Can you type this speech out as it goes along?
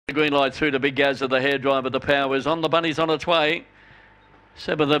Green light through to Big Gaz of the hairdriver. The power is on. The bunny's on its way.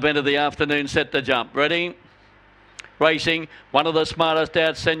 7th event of the afternoon, set to jump. Ready? Racing, one of the smartest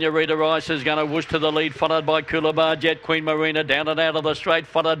out, Senorita Rice is going to whoosh to the lead, followed by Coolabah Jet, Queen Marina down and out of the straight,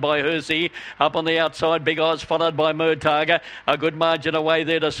 followed by Hersey. Up on the outside, Big Oz, followed by Murtaga. A good margin away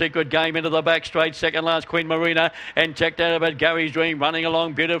there to Secret Game into the back straight, second last Queen Marina, and checked out about Gary's Dream, running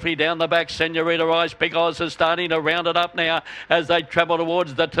along beautifully down the back. Senorita Rice, Big Oz is starting to round it up now as they travel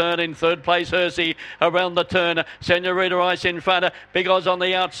towards the turn. In third place, Hersey around the turn. Senorita Rice in front, Big Oz on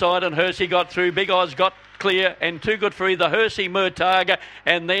the outside, and Hersey got through. Big Oz got clear and too good for either Hersey, Murtaga,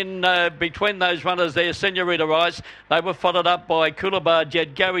 and then between those runners there, Senorita Rice, they were followed up by Coolabah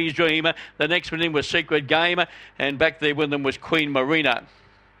Jet, Gary's Dream. The next one in was Secret Game, and back there with them was Queen Marina.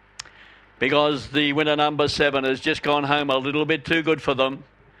 Because the winner number 7 has just gone home a little bit too good for them.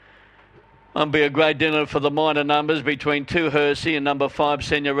 It'll be a great dinner for the minor numbers between 2 Hersey and number 5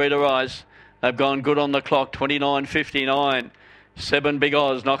 Senorita Rice. They've gone good on the clock, 29.59. 7 Big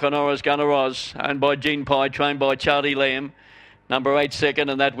Oz, Nokonora's Gunner Oz, owned by Gene Pie, trained by Charlie Lamb. Number 8 second,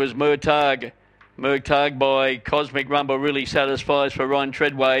 and that was Murtag. Murtag by Cosmic Rumble really satisfies for Ryan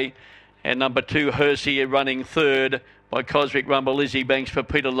Treadway. And number 2 Hersey running third by Cosmic Rumble, Lizzie Banks for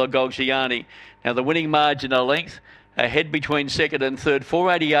Peter Lagogziani. Now the winning margin a length, ahead between second and third,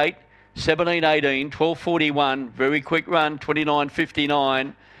 4.88, 17.18, 12.41, very quick run,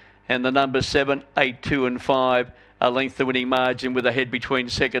 29.59. And the numbers 7, 8, 2 and 5. A length the winning margin with a head between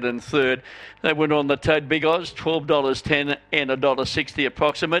second and third. They went on the toad Big Oz, $12.10 and $1.60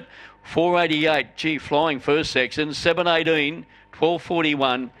 approximate. 4.88, gee, flying first section, 7.18,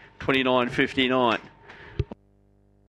 12.41, 29.59.